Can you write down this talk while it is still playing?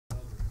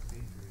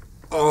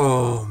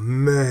Oh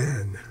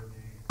man,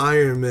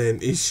 Iron Man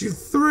issue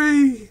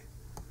 3.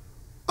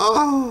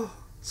 Oh,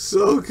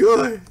 so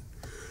good,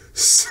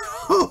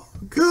 so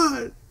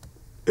good.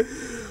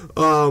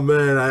 Oh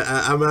man,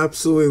 I'm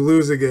absolutely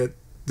losing it,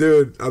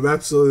 dude. I'm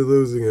absolutely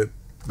losing it.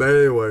 But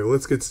anyway,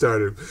 let's get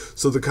started.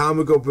 So the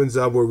comic opens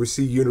up where we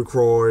see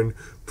Unicorn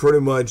pretty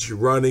much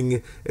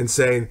running and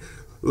saying,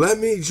 "Let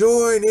me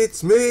join,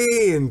 it's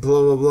me," and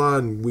blah blah blah.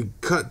 And we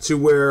cut to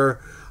where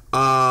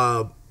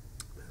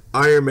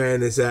Iron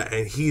Man is at,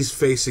 and he's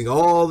facing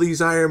all these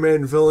Iron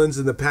Man villains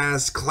in the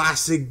past,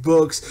 classic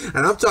books,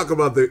 and I'm talking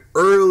about the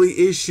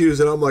early issues,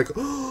 and I'm like,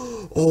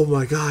 oh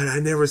my god, I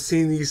never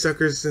seen these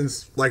suckers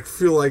since, like,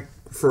 feel like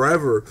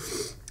forever.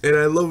 And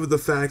I love the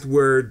fact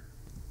where it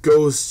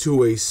goes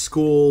to a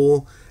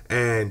school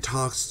and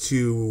talks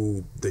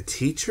to the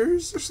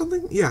teachers or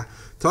something. Yeah,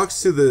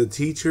 talks to the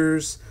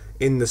teachers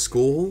in the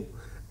school.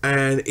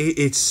 And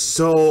it's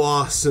so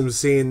awesome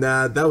seeing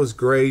that. That was a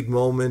great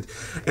moment.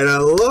 And I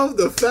love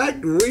the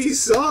fact we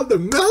saw the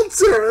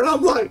Melter. And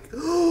I'm like,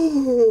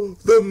 oh,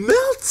 the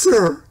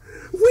Melter.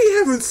 We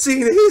haven't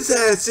seen his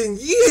ass in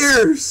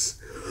years.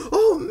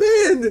 Oh,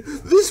 man,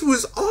 this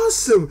was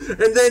awesome.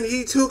 And then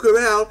he took him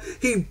out.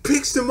 He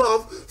picks him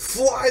up,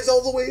 flies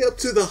all the way up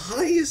to the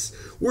highest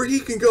where he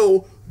can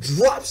go,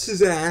 drops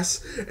his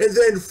ass, and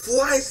then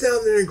flies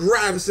down there and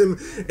grabs him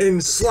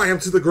and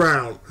slams to the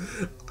ground.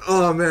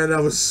 Oh man,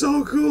 that was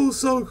so cool,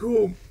 so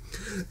cool.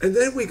 And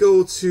then we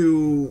go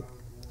to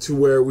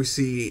where we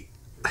see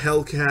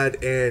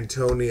Hellcat and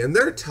Tony, and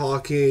they're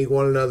talking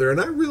one another, and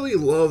I really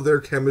love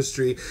their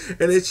chemistry.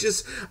 And it's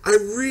just, I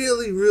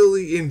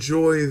really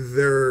enjoy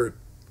their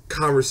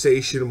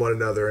conversation one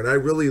another, and I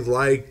really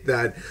like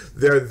that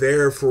they're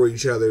there for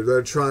each other.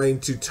 They're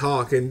trying to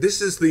talk, and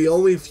this is the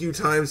only few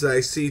times that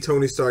I see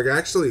Tony Stark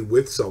actually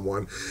with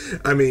someone.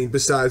 I mean,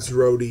 besides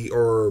Rhodey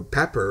or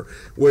Pepper,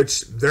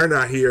 which they're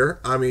not here.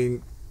 I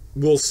mean,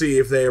 we'll see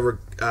if they ever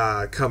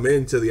come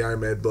into the Iron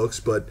Man books.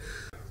 But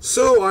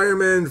so Iron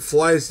Man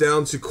flies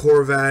down to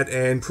Corvat,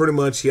 and pretty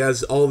much he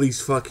has all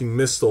these fucking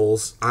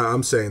missiles.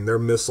 I'm saying they're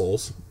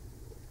missiles,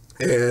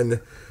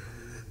 and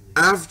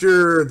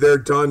after they're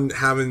done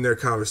having their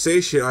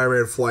conversation, Iron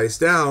Man flies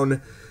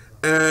down,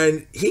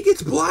 and he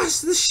gets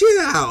blasted the shit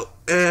out.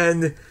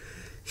 And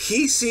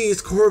he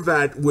sees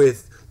Corvat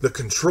with the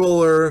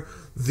controller,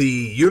 the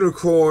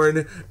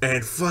Unicorn,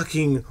 and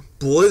fucking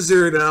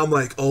Blizzard, and I'm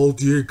like, oh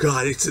dear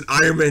god, it's an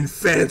Iron Man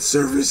fan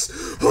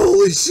service.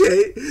 Holy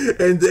shit.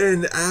 And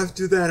then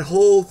after that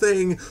whole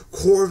thing,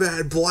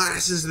 Corvat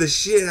blasts the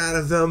shit out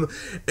of them,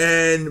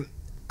 and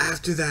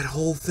after that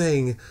whole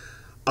thing,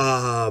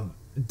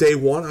 they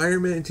want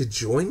Iron Man to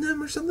join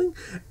them or something.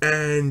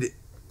 And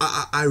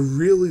I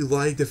really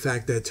like the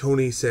fact that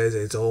Tony says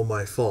it's all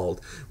my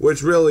fault,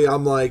 which really,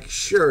 I'm like,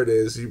 sure it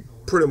is. You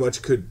pretty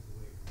much could,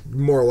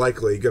 more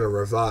likely, gonna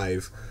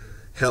revive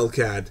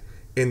Hellcat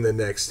in the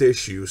next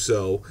issue.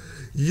 So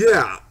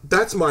yeah,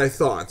 that's my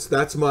thoughts.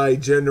 That's my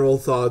general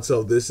thoughts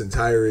of this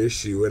entire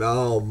issue. And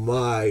oh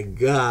my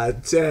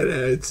god, 10 out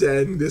of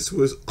 10. This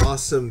was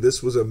awesome.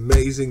 This was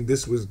amazing.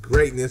 This was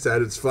greatness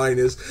at its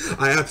finest.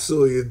 I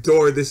absolutely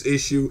adore this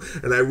issue,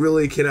 and I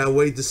really cannot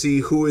wait to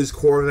see who is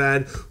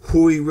Corvat,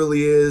 who he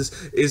really is.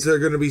 Is there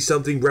going to be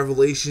something,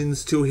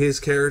 revelations to his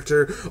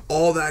character?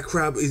 All that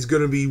crap is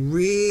going to be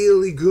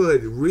really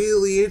good,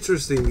 really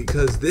interesting,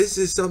 because this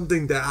is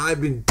something that I've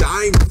been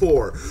dying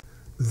for.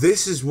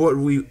 This is what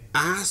we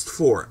asked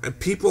for, and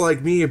people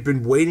like me have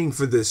been waiting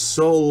for this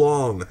so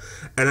long,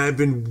 and I've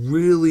been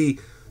really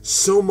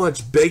so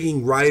much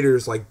begging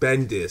writers like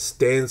Bendis,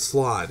 Dan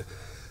Slott,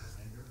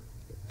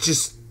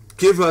 just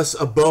give us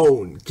a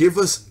bone, give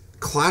us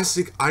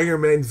classic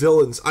Iron Man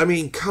villains. I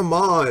mean, come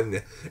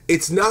on,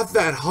 it's not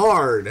that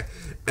hard,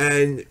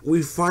 and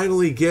we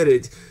finally get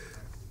it.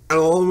 And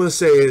all I'm going to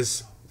say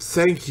is,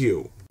 thank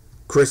you,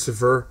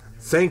 Christopher.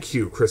 Thank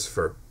you,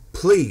 Christopher.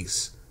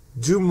 Please,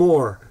 do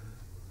more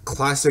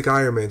classic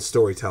Iron Man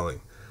storytelling.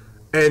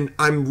 And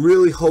I'm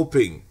really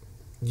hoping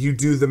you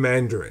do the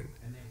Mandarin,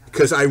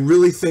 because I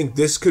really think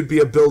this could be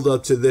a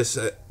build-up to this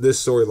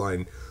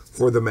storyline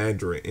for the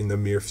Mandarin in the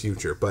near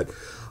future. But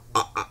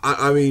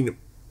I mean,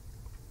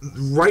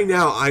 right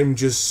now I'm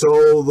just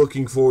so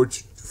looking forward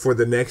for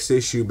the next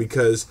issue,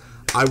 because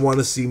I want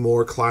to see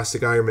more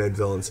classic Iron Man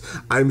villains.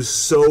 I'm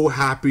so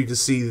happy to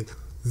see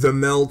the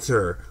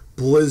Melter,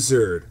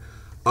 Blizzard,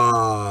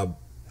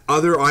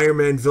 other Iron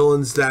Man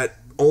villains that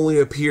only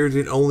appeared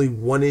in only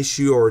one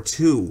issue or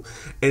two.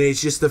 And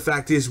it's just, the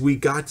fact is, we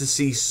got to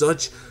see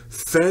such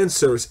fan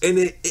service, and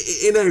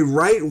in a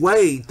right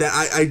way,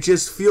 that I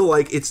just feel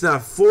like it's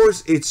not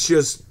forced, it's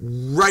just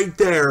right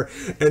there,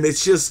 and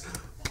it's just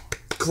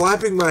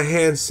clapping my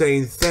hands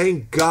saying,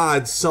 thank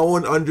God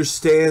someone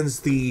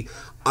understands the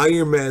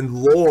Iron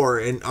Man lore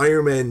and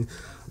Iron Man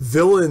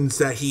villains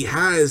that he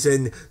has,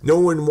 and no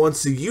one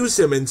wants to use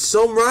him. And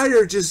some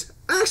writer just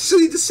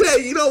actually to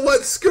say, you know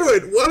what, screw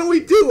it, why don't we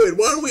do it?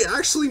 Why don't we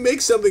actually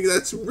make something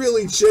that's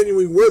really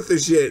genuinely worth the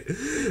shit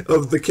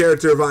of the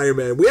character of Iron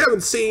Man? We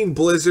haven't seen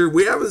Blizzard,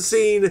 we haven't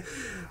seen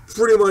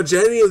pretty much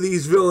any of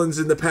these villains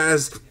in the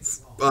past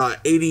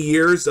 80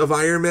 years of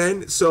Iron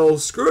Man, so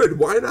screw it,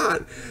 why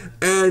not?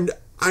 And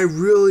I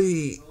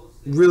really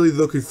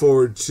looking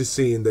forward to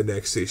seeing the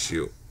next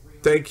issue.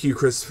 Thank you,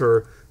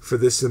 Christopher, for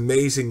this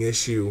amazing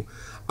issue.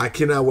 I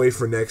cannot wait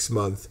for next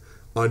month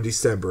on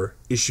December,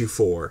 issue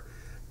 4.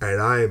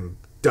 And I'm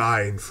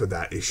dying for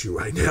that issue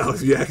right now,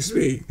 if you ask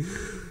me.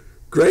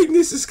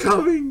 Greatness is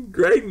coming.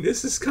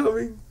 Greatness is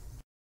coming.